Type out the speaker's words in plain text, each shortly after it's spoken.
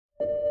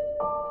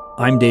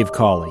I'm Dave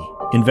Cawley,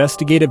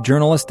 investigative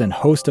journalist and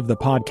host of the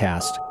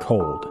podcast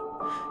Cold.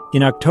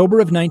 In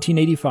October of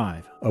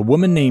 1985, a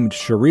woman named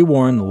Sheree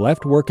Warren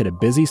left work at a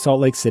busy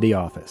Salt Lake City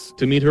office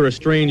to meet her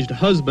estranged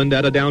husband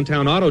at a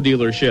downtown auto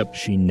dealership.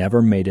 She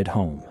never made it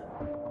home.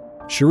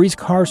 Sheree's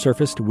car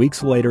surfaced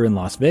weeks later in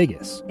Las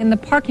Vegas. In the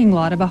parking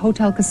lot of a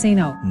hotel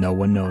casino. No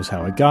one knows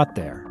how it got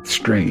there.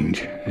 Strange.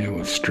 It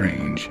was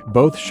strange.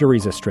 Both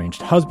Sheree's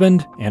estranged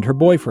husband and her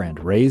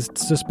boyfriend raised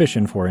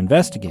suspicion for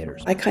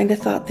investigators. I kind of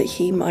thought that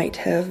he might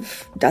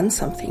have done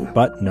something.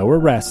 But no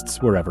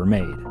arrests were ever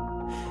made.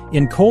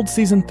 In Cold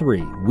Season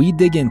 3, we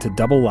dig into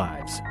double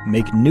lives,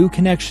 make new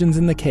connections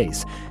in the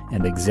case,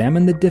 and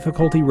examine the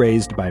difficulty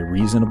raised by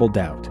reasonable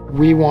doubt.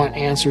 We want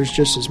answers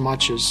just as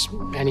much as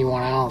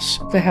anyone else.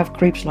 They have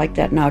creeps like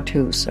that now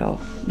too,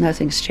 so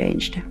nothing's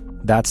changed.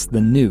 That's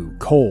the new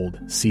Cold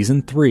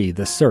Season 3,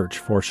 The Search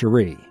for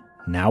Sheree,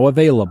 now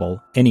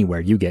available anywhere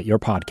you get your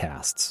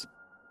podcasts.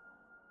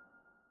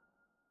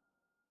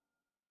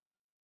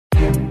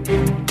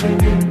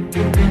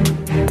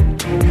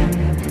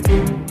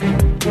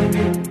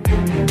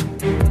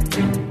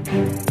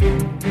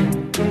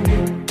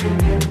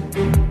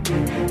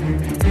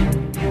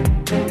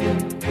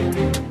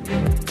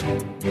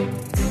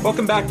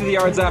 Welcome back to the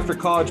Yards After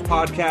College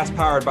podcast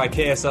powered by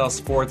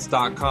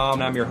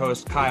KSLSports.com. I'm your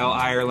host, Kyle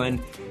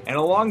Ireland, and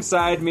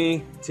alongside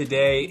me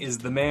today is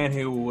the man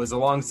who was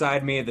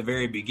alongside me at the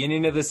very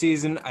beginning of the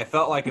season. I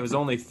felt like it was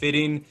only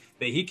fitting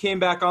that he came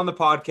back on the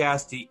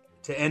podcast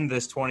to end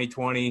this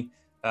 2020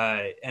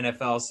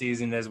 NFL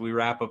season as we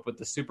wrap up with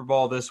the Super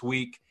Bowl this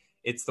week.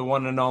 It's the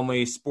one and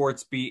only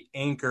Sports Beat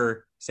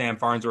anchor, Sam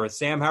Farnsworth.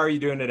 Sam, how are you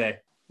doing today?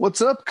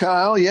 What's up,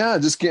 Kyle? Yeah,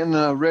 just getting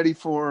ready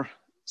for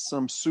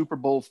some Super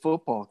Bowl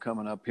football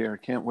coming up here.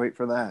 Can't wait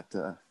for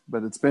that.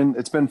 But it's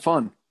been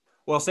fun.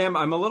 Well, Sam,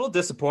 I'm a little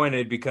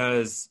disappointed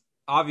because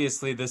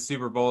obviously this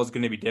Super Bowl is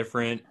going to be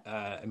different.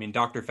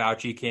 Dr.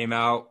 Fauci came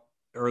out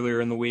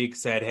earlier in the week,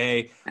 said,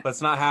 hey,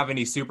 let's not have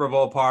any Super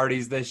Bowl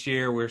parties this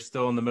year. We're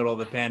still in the middle of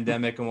the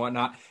pandemic and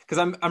whatnot. Because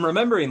I'm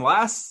remembering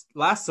last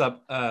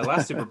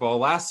Super Bowl,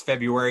 last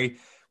February,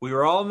 we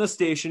were all in the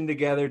station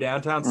together,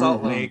 downtown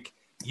Salt Lake.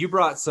 You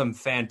brought some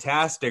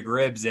fantastic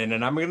ribs in,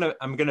 and I'm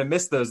gonna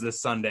miss those this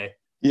Sunday.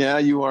 Yeah,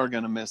 you are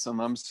gonna miss them.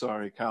 I'm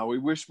sorry, Kyle. We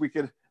wish we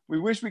could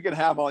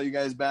have all you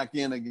guys back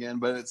in again,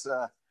 but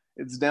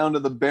it's down to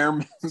the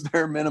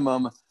bare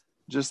minimum.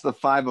 Just the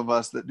five of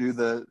us that do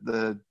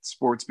the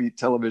Sports Beat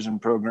television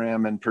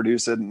program and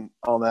produce it and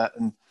all that.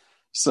 And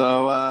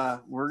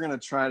so we're gonna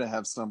try to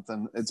have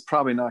something. It's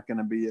probably not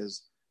gonna be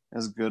as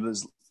good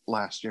as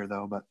last year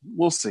though, but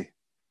we'll see.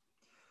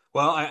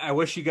 Well, I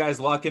wish you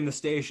guys luck in the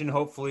station.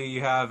 Hopefully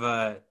you have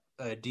a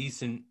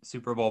decent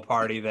Super Bowl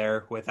party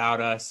there without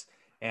us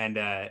and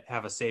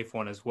have a safe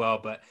one as well.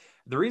 But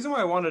the reason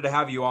why I wanted to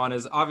have you on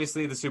is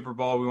obviously the Super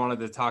Bowl. We wanted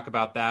to talk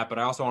about that, but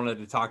I also wanted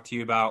to talk to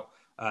you about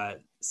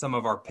some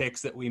of our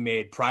picks that we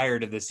made prior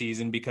to the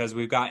season because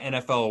we've got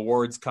NFL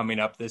awards coming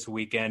up this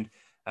weekend.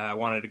 I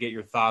wanted to get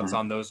your thoughts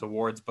on those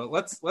awards. But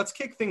let's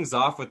kick things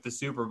off with the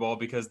Super Bowl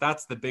because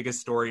that's the biggest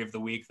story of the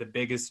week, the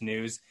biggest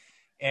news.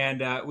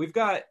 And we've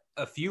got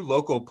a few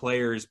local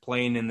players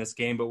playing in this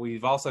game, but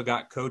we've also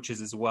got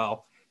coaches as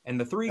well. And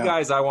the three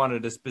guys I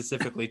wanted to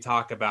specifically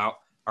talk about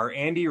are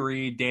Andy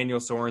Reid, Daniel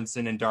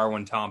Sorensen, and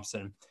Darwin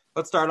Thompson.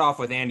 Let's start off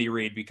with Andy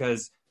Reid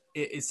because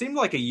it seemed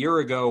like a year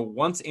ago,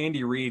 once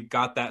Andy Reid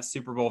got that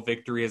Super Bowl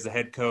victory as a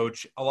head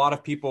coach, a lot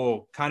of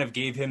people kind of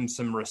gave him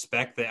some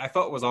respect that I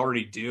felt was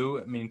already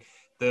due. I mean,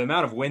 the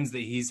amount of wins that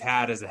he's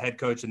had as a head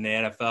coach in the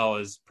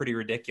NFL is pretty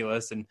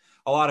ridiculous. And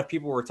a lot of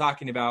people were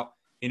talking about,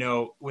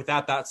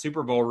 without that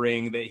Super Bowl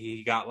ring that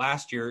he got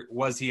last year,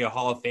 was he a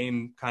Hall of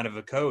Fame kind of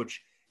a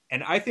coach?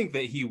 And I think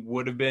that he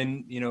would have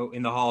been,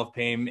 in the Hall of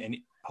Fame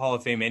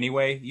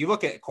anyway. You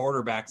look at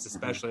quarterbacks,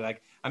 especially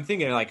like I'm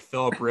thinking of like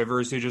Phillip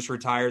Rivers, who just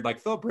retired.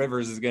 Like Phillip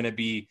Rivers is going to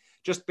be,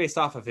 just based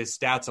off of his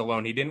stats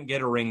alone, he didn't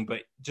get a ring,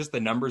 but just the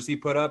numbers he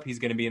put up, he's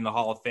going to be in the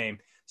Hall of Fame.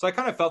 So I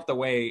kind of felt that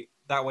way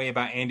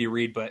about Andy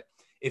Reid. But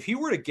if he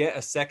were to get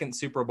a second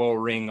Super Bowl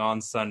ring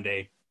on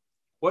Sunday,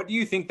 what do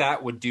you think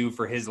that would do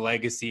for his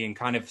legacy and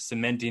kind of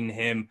cementing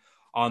him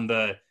on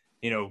the,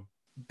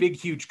 big,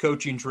 huge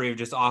coaching tree of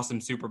just awesome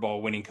Super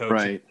Bowl winning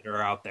coaches that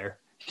are out there?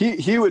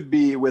 He would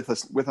be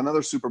with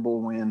another Super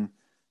Bowl win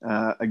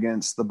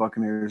against the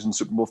Buccaneers in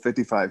Super Bowl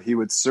 55. He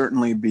would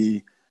certainly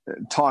be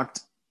talked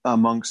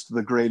amongst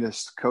the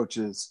greatest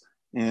coaches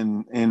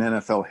in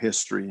NFL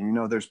history.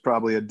 There's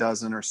probably a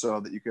dozen or so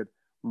that you could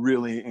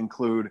really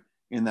include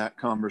in that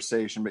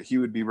conversation, but he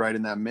would be right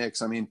in that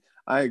mix. I mean,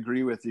 I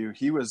agree with you.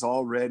 He was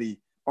already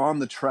on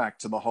the track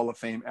to the Hall of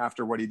Fame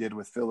after what he did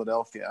with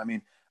Philadelphia. I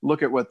mean,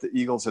 look at what the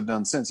Eagles have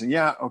done since. And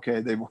yeah,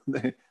 okay,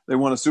 they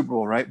won a Super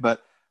Bowl, right?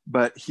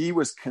 But he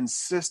was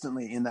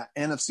consistently in that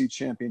NFC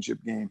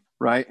Championship game,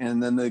 right?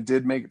 And then they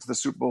did make it to the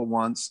Super Bowl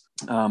once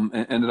and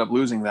ended up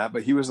losing that.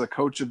 But he was the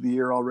coach of the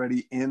year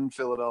already in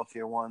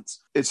Philadelphia once.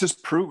 It's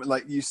just proven,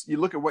 like you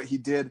look at what he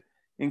did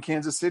in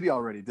Kansas City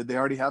already. Did they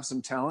already have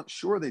some talent?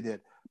 Sure they did.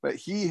 But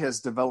he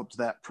has developed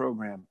that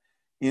program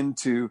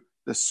into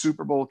the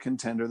Super Bowl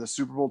contender, the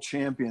Super Bowl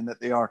champion that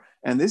they are.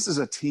 And this is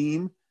a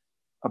team,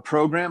 a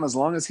program, as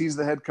long as he's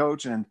the head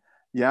coach, and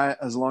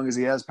as long as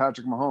he has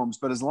Patrick Mahomes,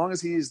 but as long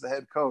as he is the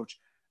head coach,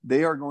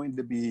 they are going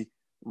to be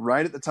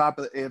right at the top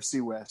of the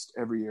AFC West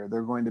every year.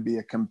 They're going to be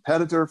a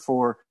competitor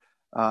for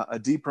a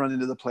deep run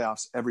into the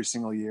playoffs every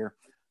single year.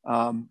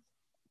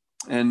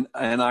 And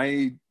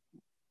I,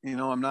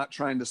 I'm not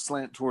trying to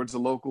slant towards a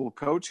local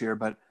coach here,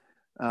 but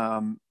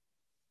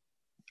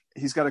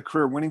he's got a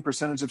career winning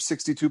percentage of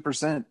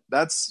 62%.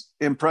 That's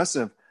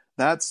impressive.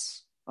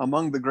 That's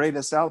among the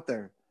greatest out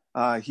there.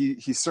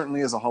 He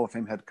certainly is a Hall of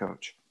Fame head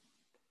coach.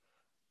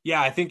 Yeah,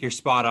 I think you're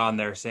spot on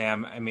there,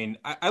 Sam. I mean,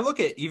 I look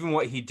at even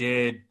what he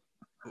did,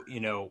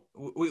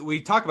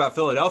 we talk about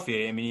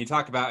Philadelphia. I mean, you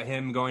talk about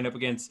him going up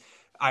against,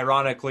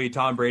 ironically,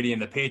 Tom Brady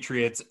and the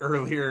Patriots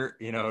earlier,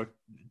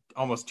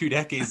 almost 2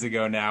 decades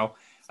ago now,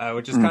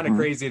 which is kind of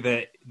crazy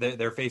that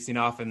they're facing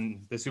off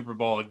in the Super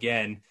Bowl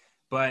again.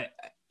 But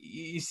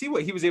you see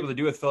what he was able to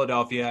do with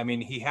Philadelphia. I mean,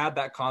 he had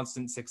that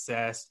constant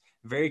success,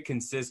 very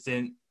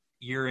consistent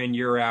year in,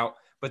 year out.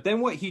 But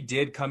then what he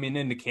did coming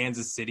into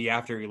Kansas City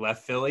after he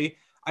left Philly,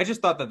 I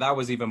just thought that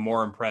was even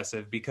more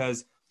impressive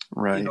because,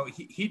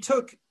 he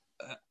took,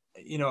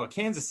 a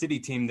Kansas City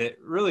team that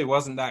really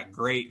wasn't that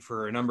great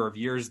for a number of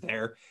years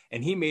there,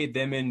 and he made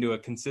them into a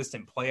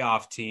consistent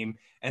playoff team.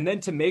 And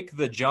then to make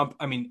the jump,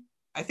 I mean,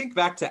 I think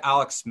back to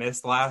Alex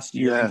Smith last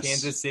year in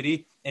Kansas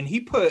City, and he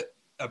put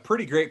a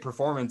pretty great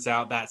performance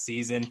out that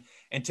season.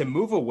 And to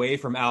move away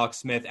from Alex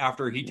Smith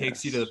after he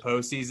takes you to the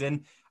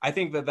postseason, I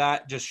think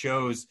that just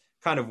shows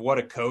kind of what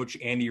a coach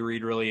Andy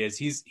Reid really is.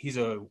 He's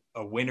a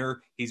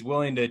winner. He's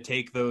willing to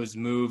take those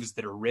moves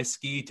that are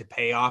risky to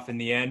pay off in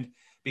the end,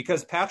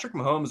 because Patrick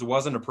Mahomes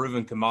wasn't a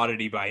proven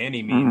commodity by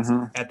any means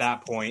at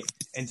that point.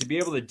 And to be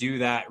able to do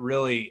that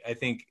really, I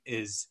think,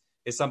 is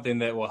something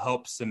that will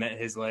help cement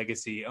his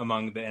legacy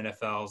among the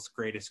NFL's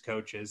greatest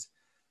coaches.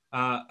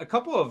 A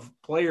couple of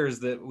players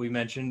that we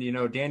mentioned,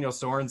 Daniel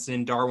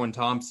Sorensen, Darwin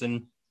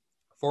Thompson,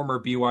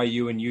 former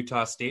BYU and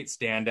Utah State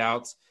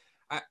standouts.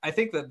 I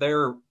think that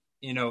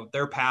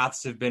their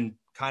paths have been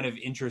kind of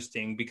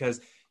interesting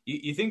because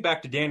you think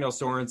back to Daniel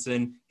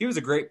Sorensen. He was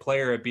a great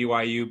player at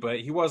BYU, but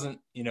he wasn't,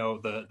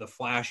 the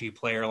flashy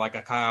player like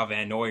a Kyle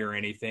Van Noy or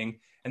anything.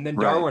 And then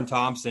Darwin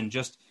Thompson,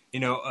 just,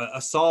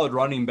 a solid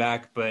running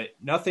back, but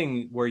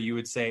nothing where you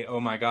would say, oh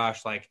my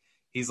gosh, like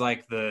he's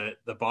like the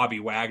Bobby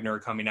Wagner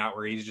coming out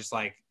where he's just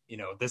like,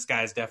 this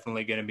guy's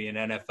definitely going to be an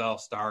NFL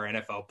star,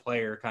 NFL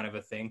player kind of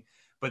a thing.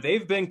 But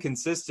they've been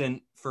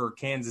consistent for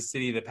Kansas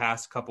City the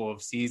past couple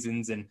of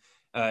seasons. And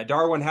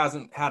Darwin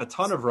hasn't had a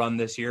ton of run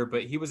this year,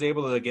 but he was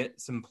able to get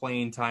some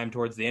playing time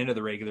towards the end of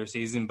the regular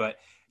season. But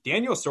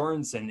Daniel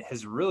Sorensen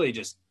has really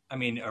just,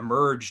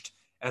 emerged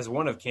as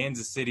one of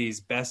Kansas City's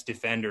best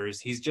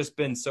defenders. He's just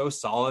been so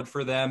solid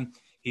for them.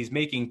 He's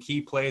making key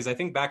plays. I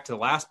think back to the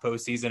last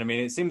postseason.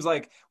 It seems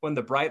like when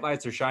the bright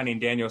lights are shining,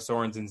 Daniel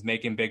Sorensen's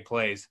making big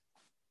plays.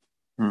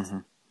 Mm-hmm.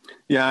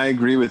 Yeah, I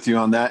agree with you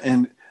on that.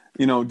 And,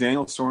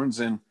 Daniel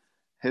Sorensen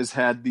has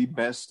had the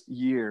best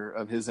year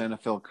of his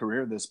NFL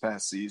career this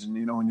past season,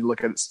 when you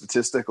look at it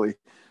statistically.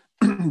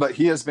 But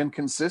he has been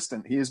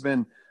consistent. He has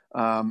been,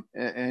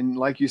 and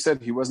like you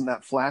said, he wasn't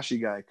that flashy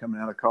guy coming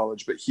out of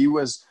college, but he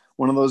was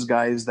one of those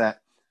guys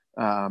that,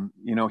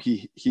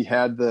 he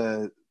had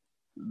the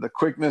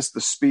quickness,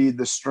 the speed,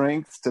 the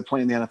strength to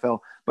play in the NFL,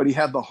 but he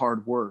had the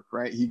hard work,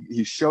 right?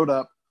 He showed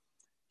up,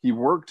 he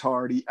worked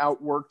hard, he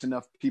outworked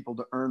enough people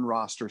to earn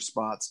roster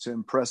spots, to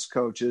impress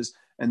coaches.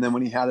 And then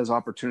when he had his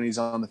opportunities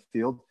on the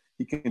field,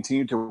 he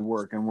continued to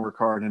work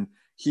hard. And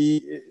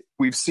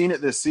we've seen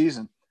it this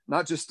season,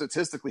 not just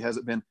statistically has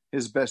it been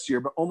his best year,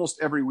 but almost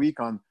every week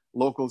on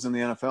Locals in the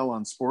NFL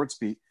on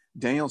SportsBeat,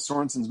 Daniel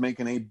Sorensen's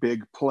making a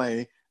big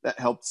play that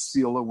helped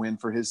seal a win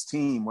for his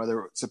team,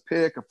 whether it's a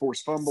pick, a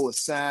forced fumble, a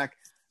sack,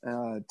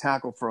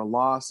 tackle for a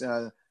loss.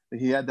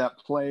 He had that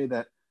play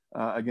that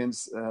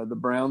against the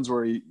Browns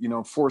where he,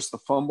 forced the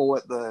fumble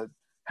at the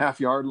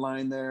half-yard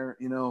line there.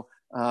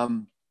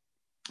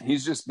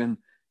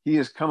 He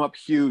has come up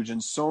huge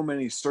in so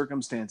many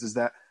circumstances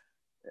that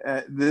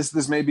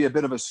this may be a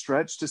bit of a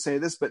stretch to say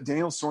this, but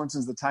Daniel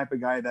Sorensen's the type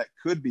of guy that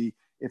could be,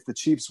 if the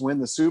Chiefs win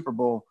the Super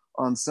Bowl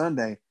on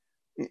Sunday,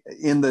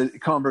 in the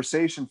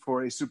conversation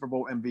for a Super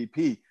Bowl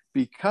MVP,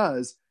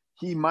 because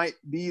he might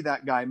be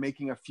that guy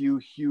making a few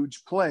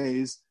huge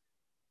plays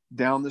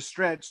down the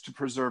stretch to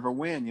preserve a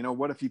win.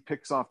 What if he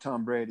picks off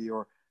Tom Brady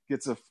or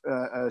gets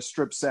a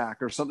strip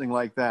sack or something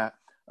like that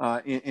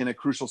in a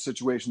crucial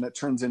situation that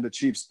turns into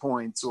Chiefs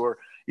points, or,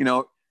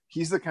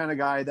 he's the kind of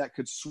guy that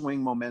could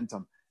swing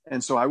momentum.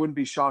 And so I wouldn't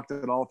be shocked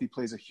at all if he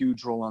plays a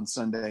huge role on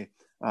Sunday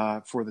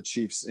for the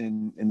Chiefs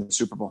in the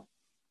Super Bowl.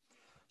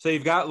 So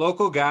you've got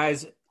local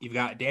guys. You've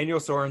got Daniel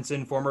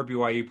Sorensen, former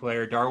BYU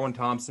player, Darwin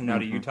Thompson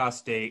out of Utah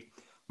State,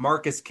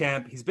 Marcus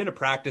Kemp. He's been a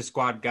practice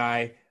squad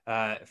guy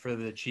for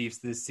the Chiefs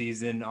this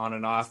season on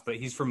and off, but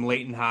he's from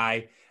Layton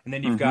High. And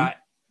then you've got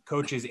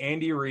coaches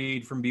Andy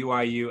Reid from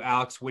BYU,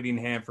 Alex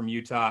Whittingham from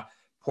Utah,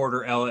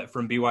 Porter Ellett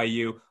from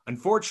BYU.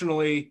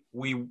 Unfortunately,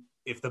 we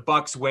if the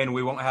Bucs win,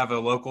 we won't have a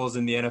locals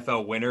in the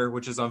NFL winner,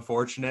 which is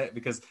unfortunate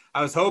because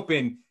I was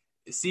hoping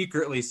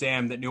secretly,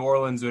 Sam, that New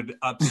Orleans would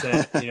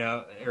upset,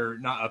 or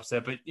not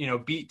upset,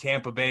 but, beat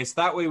Tampa Bay. So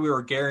that way we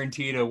were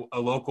guaranteed a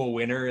local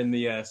winner in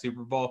the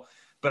Super Bowl.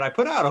 But I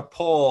put out a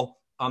poll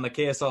on the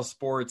KSL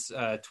Sports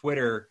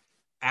Twitter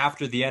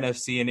after the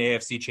NFC and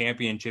AFC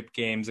championship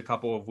games a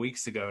couple of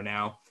weeks ago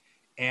now.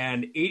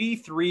 And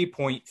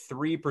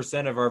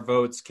 83.3% of our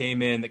votes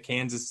came in that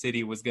Kansas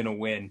City was going to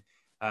win.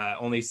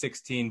 Only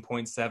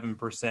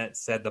 16.7%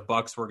 said the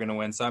Bucs were going to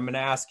win. So I'm going to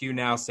ask you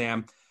now,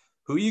 Sam,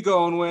 who you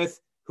going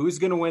with? Who's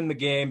going to win the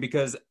game?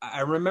 Because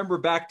I remember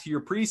back to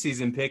your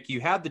preseason pick,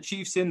 you had the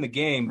Chiefs in the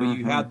game, but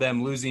you had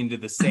them losing to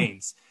the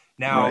Saints.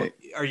 Now, right.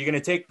 Are you going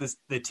to take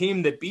the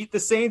team that beat the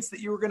Saints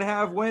that you were going to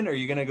have win, or are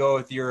you going to go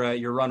with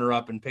your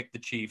runner-up and pick the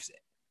Chiefs?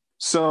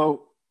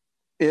 So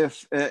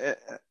if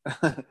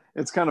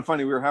it's kind of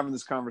funny, we were having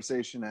this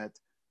conversation at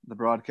the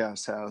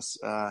broadcast house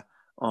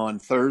on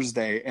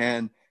Thursday,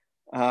 and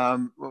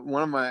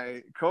one of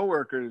my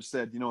coworkers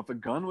said, if a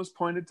gun was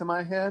pointed to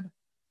my head,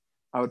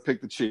 I would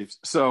pick the Chiefs.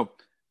 So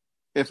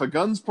if a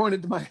gun's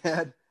pointed to my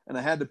head and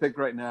I had to pick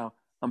right now,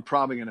 I'm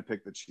probably going to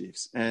pick the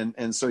Chiefs.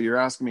 And so you're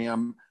asking me,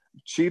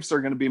 Chiefs are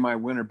going to be my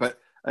winner. But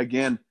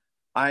again,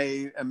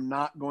 I am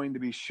not going to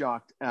be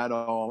shocked at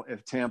all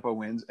if Tampa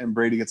wins and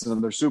Brady gets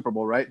another Super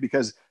Bowl, right?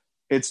 Because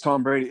it's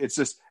Tom Brady.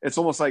 It's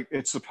almost like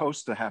it's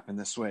supposed to happen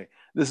this way.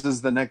 This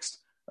is the next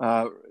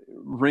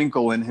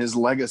wrinkle in his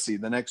legacy,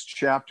 the next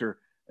chapter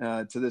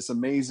to this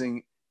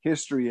amazing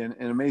history and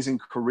amazing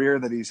career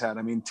that he's had.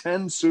 I mean,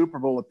 10 Super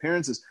Bowl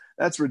appearances.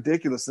 That's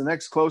ridiculous. The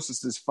next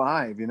closest is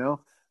 5,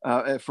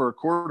 for a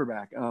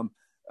quarterback.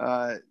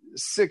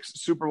 6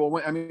 Super Bowl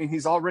wins. I mean,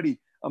 he's already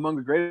among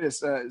the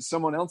greatest.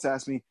 Someone else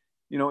asked me,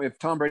 if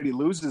Tom Brady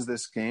loses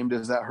this game,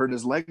 does that hurt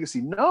his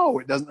legacy? No,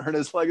 it doesn't hurt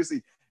his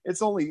legacy.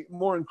 It's only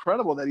more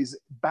incredible that he's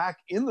back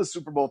in the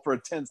Super Bowl for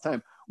a 10th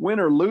time. Win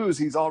or lose,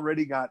 he's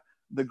already got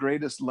the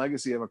greatest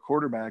legacy of a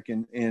quarterback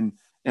in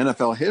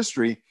NFL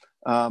history.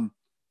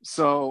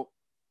 So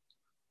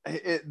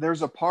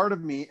there's a part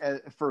of me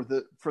for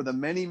the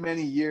many,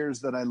 many years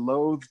that I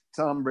loathed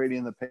Tom Brady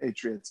and the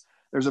Patriots.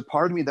 There's a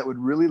part of me that would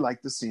really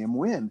like to see him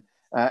win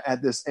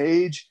at this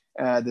age,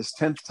 this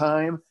 10th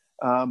time.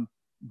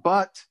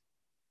 But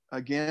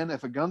again,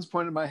 if a gun's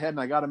pointed at my head and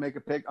I got to make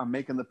a pick, I'm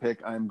making the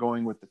pick. I'm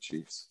going with the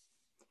Chiefs.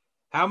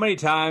 How many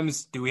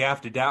times do we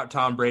have to doubt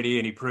Tom Brady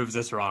and he proves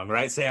us wrong,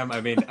 right, Sam?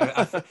 I mean,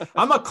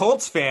 I'm a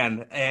Colts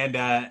fan,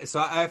 and so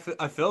I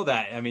feel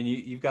that. I mean,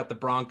 you've got the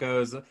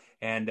Broncos,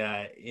 and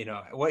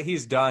what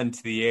he's done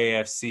to the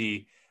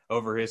AFC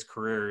over his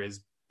career is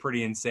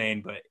pretty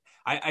insane. But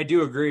I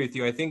do agree with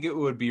you. I think it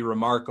would be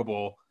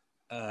remarkable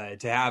to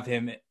have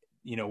him,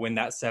 win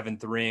that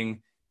 7th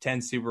ring.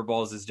 10 Super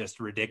Bowls is just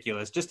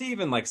ridiculous. Just to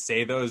even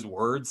say those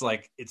words,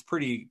 it's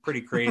pretty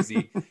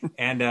crazy.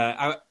 And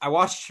I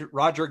watched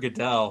Roger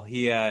Goodell.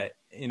 He,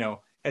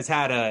 has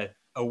had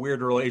a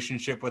weird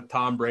relationship with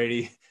Tom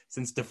Brady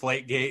since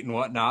Deflategate and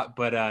whatnot.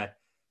 But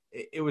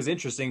it was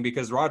interesting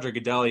because Roger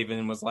Goodell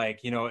even was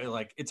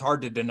it's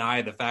hard to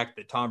deny the fact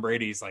that Tom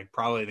Brady's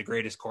probably the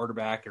greatest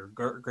quarterback or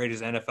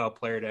greatest NFL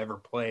player to ever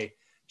play,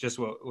 just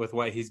with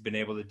what he's been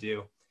able to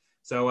do.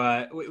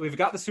 So we've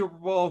got the Super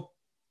Bowl.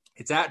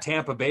 It's at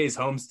Tampa Bay's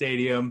home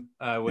stadium,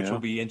 which will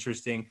be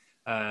interesting.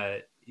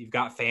 You've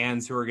got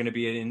fans who are going to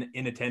be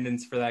in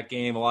attendance for that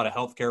game, a lot of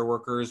healthcare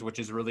workers, which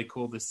is really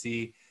cool to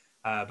see.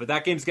 But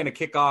that game's going to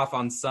kick off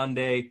on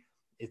Sunday.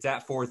 It's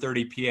at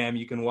 4:30 p.m.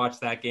 You can watch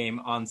that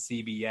game on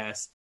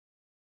CBS.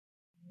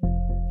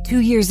 2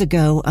 years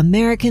ago,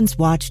 Americans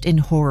watched in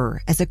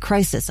horror as a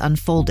crisis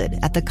unfolded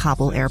at the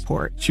Kabul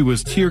airport. She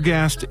was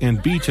tear-gassed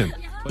and beaten.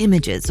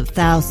 Images of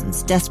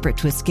thousands desperate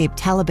to escape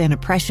Taliban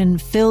oppression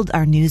filled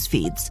our news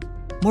feeds.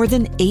 More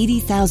than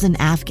 80,000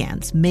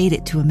 Afghans made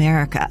it to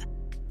America.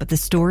 But the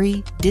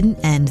story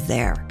didn't end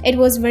there. It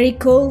was very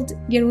cold.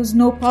 There was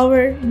no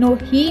power, no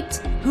heat.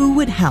 Who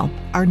would help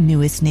our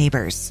newest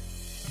neighbors?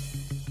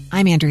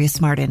 I'm Andrea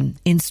Smartin.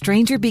 In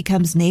Stranger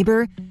Becomes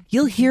Neighbor,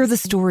 you'll hear the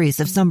stories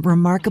of some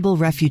remarkable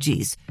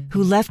refugees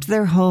who left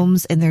their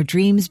homes and their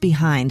dreams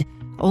behind,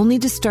 only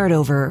to start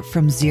over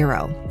from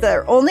zero.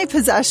 Their only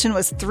possession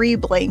was 3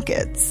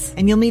 blankets.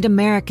 And you'll meet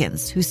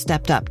Americans who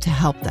stepped up to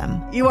help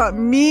them. You want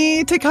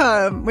me to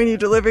come when you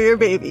deliver your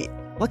baby.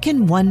 What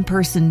can one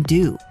person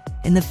do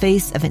in the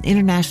face of an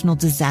international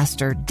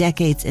disaster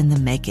decades in the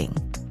making?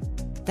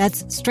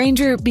 That's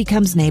Stranger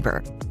Becomes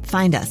Neighbor.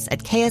 Find us at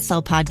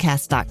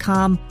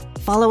kslpodcast.com.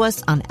 Follow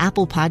us on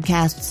Apple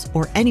Podcasts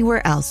or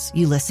anywhere else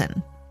you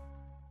listen.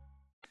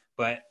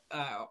 But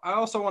I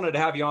also wanted to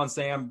have you on,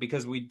 Sam,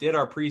 because we did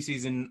our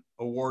preseason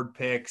award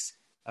picks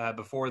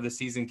before the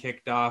season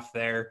kicked off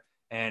there.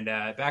 And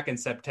back in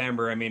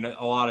September, I mean,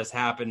 a lot has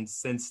happened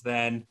since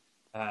then.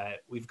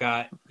 We've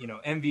got,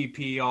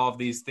 MVP, all of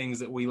these things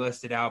that we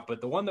listed out.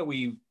 But the one that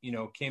we,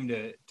 came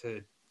to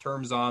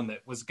terms on that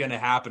was going to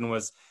happen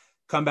was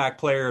comeback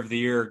player of the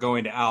year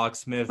going to Alex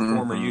Smith,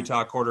 former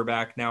Utah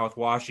quarterback, now with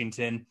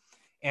Washington.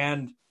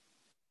 And,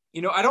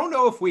 I don't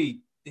know if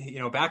we,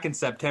 back in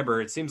September,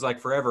 it seems like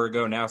forever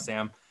ago now,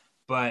 Sam,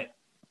 but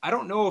I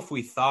don't know if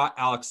we thought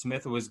Alex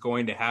Smith was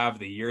going to have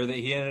the year that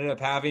he ended up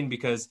having,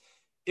 because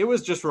it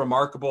was just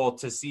remarkable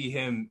to see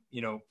him,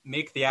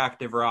 make the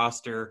active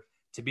roster,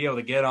 to be able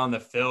to get on the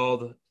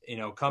field,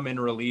 come in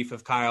relief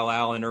of Kyle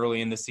Allen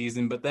early in the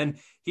season. But then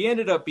he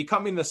ended up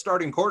becoming the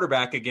starting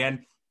quarterback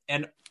again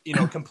and,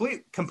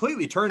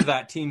 completely turned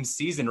that team's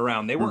season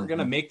around. They weren't going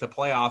to make the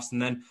playoffs.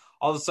 And then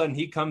all of a sudden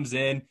he comes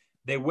in,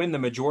 they win the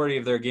majority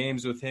of their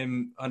games with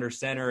him under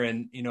center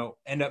and,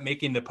 end up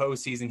making the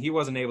postseason. He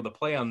wasn't able to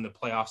play on the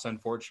playoffs,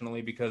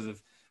 unfortunately, because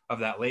of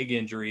that leg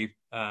injury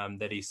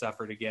that he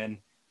suffered again.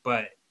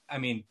 But I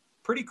mean,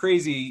 pretty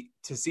crazy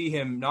to see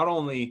him not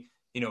only,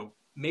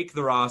 make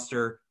the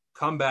roster,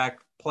 come back,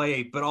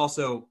 play, but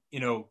also,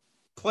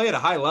 play at a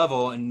high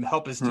level and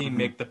help his team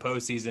make the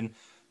postseason.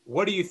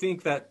 What do you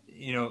think that,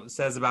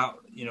 says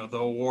about, the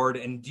award?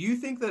 And do you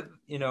think that,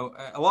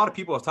 a lot of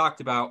people have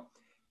talked about,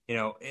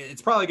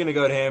 it's probably going to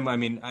go to him. I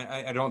mean,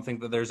 I don't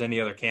think that there's any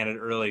other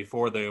candidate really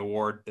for the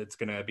award that's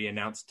going to be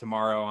announced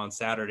tomorrow on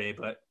Saturday.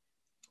 But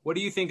what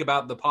do you think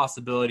about the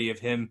possibility of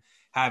him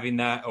having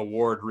that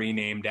award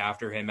renamed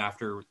after him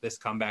after this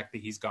comeback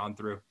that he's gone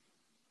through?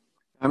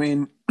 I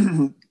mean,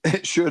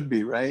 it should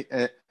be, right?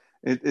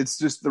 It's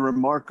just the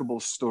remarkable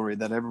story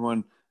that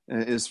everyone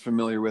is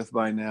familiar with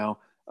by now.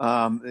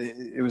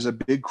 It was a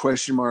big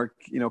question mark,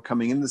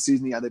 coming into the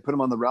season. Yeah, they put him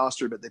on the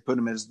roster, but they put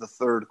him as the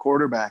third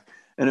quarterback.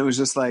 And it was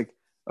just like,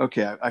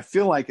 okay, I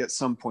feel like at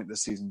some point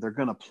this season, they're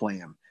going to play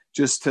him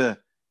just to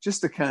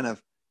kind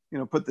of,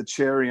 put the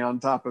cherry on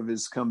top of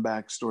his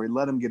comeback story,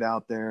 let him get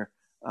out there.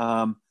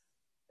 And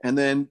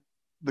then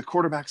the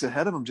quarterbacks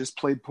ahead of him just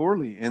played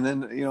poorly. And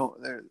then,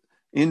 their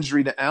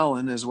injury to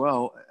Allen as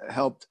well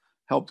helped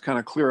kind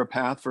of clear a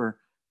path for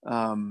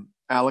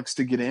Alex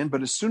to get in.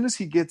 But as soon as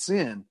he gets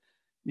in,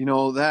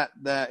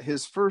 that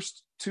his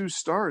first two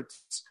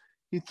starts,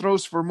 he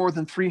throws for more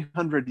than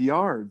 300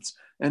 yards.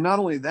 And not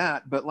only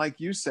that, but like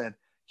you said,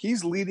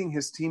 he's leading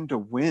his team to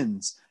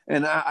wins.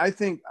 And I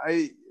think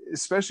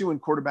especially when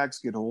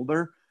quarterbacks get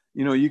older,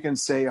 you can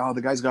say, oh,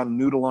 the guy's got a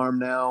noodle arm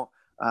now.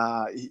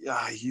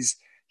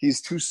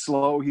 He's too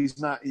slow. He's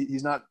not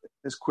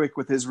as quick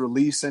with his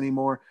release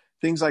anymore,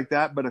 things like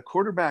that. But a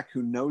quarterback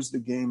who knows the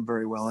game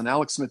very well, and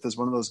Alex Smith is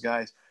one of those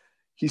guys,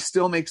 he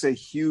still makes a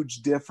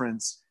huge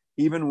difference,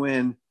 even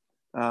when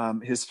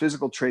his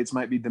physical traits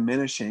might be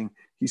diminishing.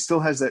 He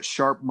still has that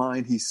sharp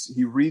mind.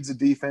 He reads a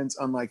defense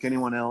unlike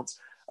anyone else.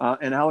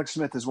 And Alex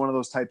Smith is one of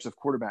those types of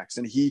quarterbacks.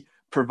 And he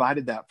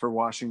provided that for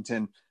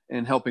Washington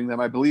and helping them.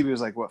 I believe he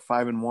was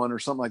 5-1 or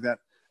something like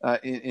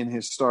that in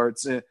his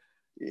starts.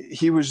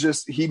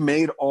 He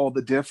made all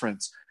the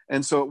difference.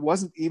 And so it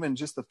wasn't even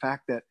just the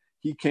fact that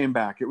he came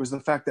back. It was the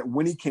fact that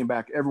when he came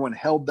back, everyone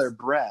held their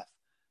breath,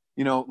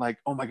 like,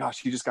 oh my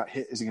gosh, he just got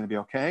hit. Is he going to be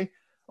okay?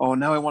 Oh,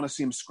 now I want to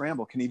see him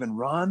scramble. Can he even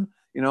run?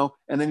 And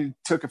then he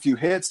took a few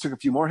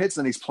more hits,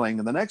 and then he's playing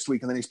in the next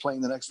week, and then he's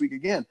playing the next week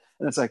again.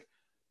 And it's like,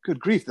 good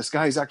grief, this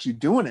guy is actually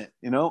doing it,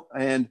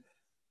 And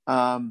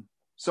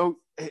so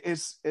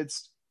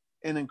it's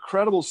an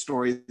incredible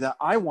story that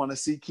I want to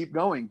see keep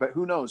going. But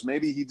who knows?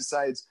 Maybe he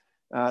decides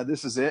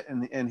this is it,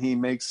 and he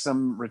makes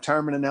some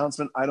retirement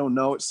announcement. I don't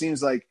know. It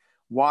seems like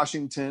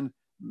Washington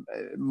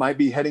might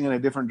be heading in a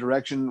different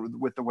direction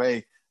with the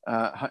way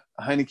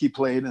Heineke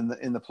played in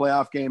the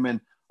playoff game. And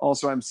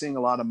also I'm seeing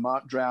a lot of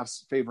mock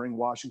drafts favoring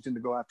Washington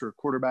to go after a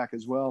quarterback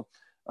as well.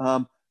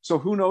 So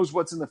who knows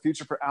what's in the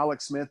future for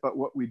Alex Smith, but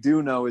what we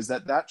do know is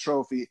that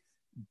trophy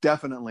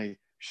definitely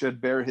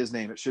should bear his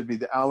name. It should be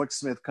the Alex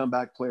Smith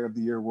Comeback Player of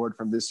the Year award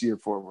from this year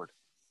forward.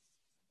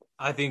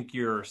 I think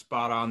you're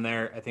spot on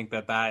there. I think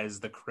that is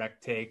the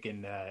correct take,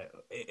 and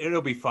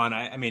it'll be fun.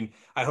 I mean,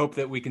 I hope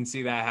that we can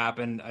see that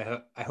happen.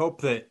 I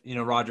hope that,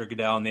 Roger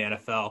Goodell and the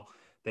NFL,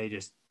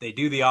 they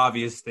do the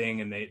obvious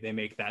thing and they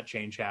make that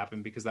change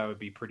happen, because that would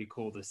be pretty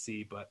cool to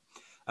see. But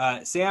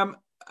Sam,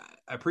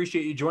 I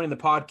appreciate you joining the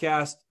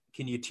podcast.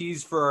 Can you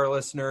tease for our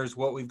listeners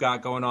what we've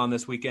got going on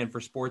this weekend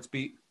for Sports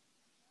Beat?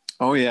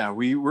 Oh yeah,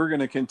 we're going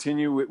to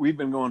continue. We've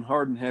been going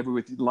hard and heavy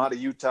with a lot of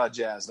Utah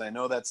Jazz. And I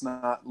know that's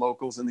not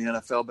locals in the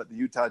NFL, but the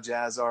Utah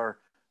Jazz are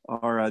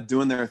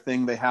doing their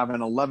thing. They have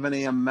an 11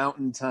 a.m.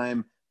 Mountain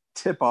Time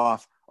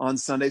tip-off on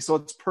Sunday, so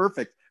it's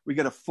perfect. We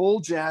get a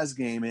full Jazz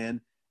game in,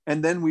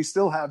 and then we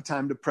still have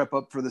time to prep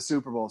up for the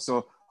Super Bowl.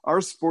 So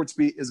our Sports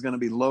Beat is going to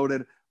be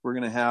loaded. We're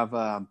going to have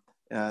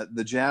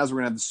the Jazz.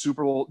 We're going to have the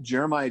Super Bowl.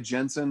 Jeremiah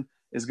Jensen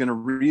is going to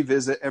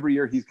revisit. Every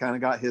year he's kind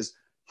of got his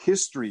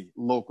history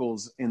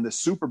locals in the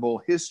Super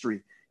Bowl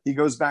history. He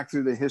goes back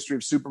through the history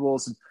of Super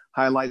Bowls and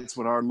highlights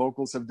what our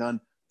locals have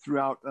done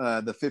throughout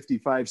the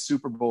 55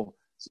 Super Bowl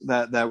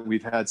that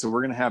we've had. So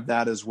we're going to have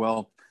that as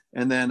well.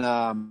 And then,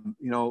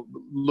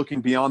 looking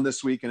beyond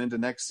this week and into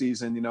next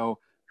season,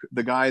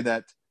 the guy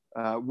that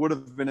would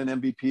have been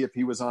an MVP if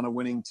he was on a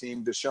winning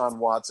team, Deshaun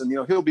Watson,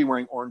 he'll be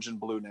wearing orange and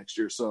blue next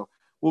year. So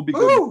we'll be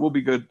good. We'll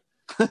be good.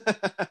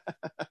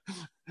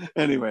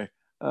 Anyway.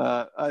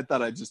 I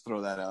thought I'd just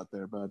throw that out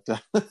there, but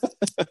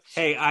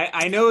hey,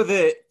 I know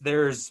that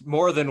there's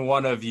more than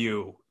one of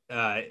you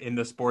in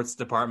the sports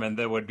department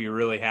that would be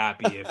really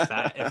happy if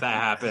that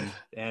happened.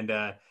 And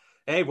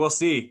Hey, we'll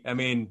see. I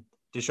mean,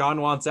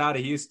 Deshaun wants out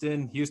of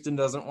Houston. Houston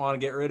doesn't want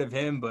to get rid of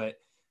him, but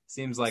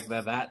seems like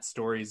that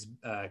story's,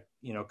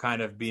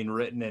 kind of being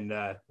written,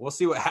 and we'll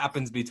see what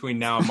happens between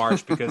now and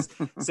March, because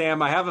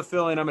Sam, I have a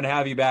feeling I'm going to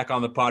have you back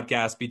on the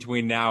podcast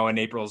between now and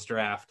April's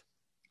draft.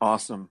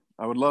 Awesome.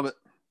 I would love it.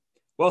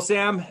 Well,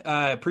 Sam,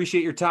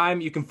 appreciate your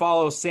time. You can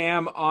follow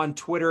Sam on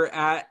Twitter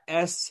at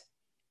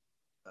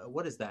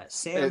what is that?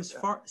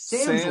 Samsworth.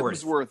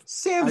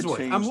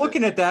 I'm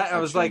looking at that. I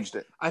was like,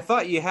 I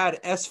thought you had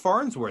S.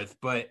 Farnsworth,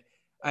 but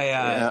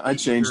I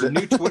changed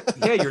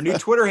it. Your new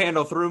Twitter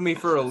handle threw me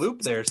for a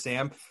loop there,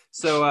 Sam.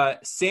 So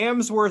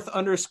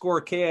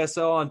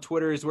Samsworth_KSL on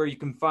Twitter is where you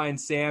can find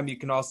Sam. You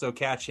can also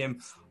catch him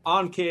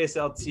on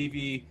KSL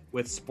TV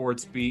with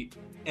Sports Beat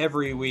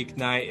every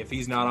weeknight. If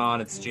he's not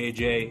on, it's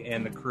JJ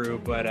and the crew,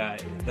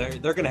 but they're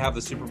going to have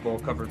the Super Bowl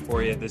covered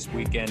for you this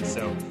weekend,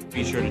 so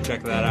be sure to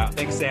check that out.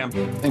 Thanks, Sam.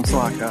 Thanks a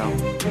lot,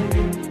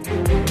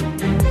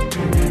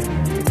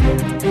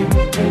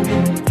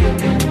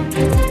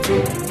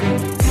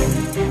 Kyle.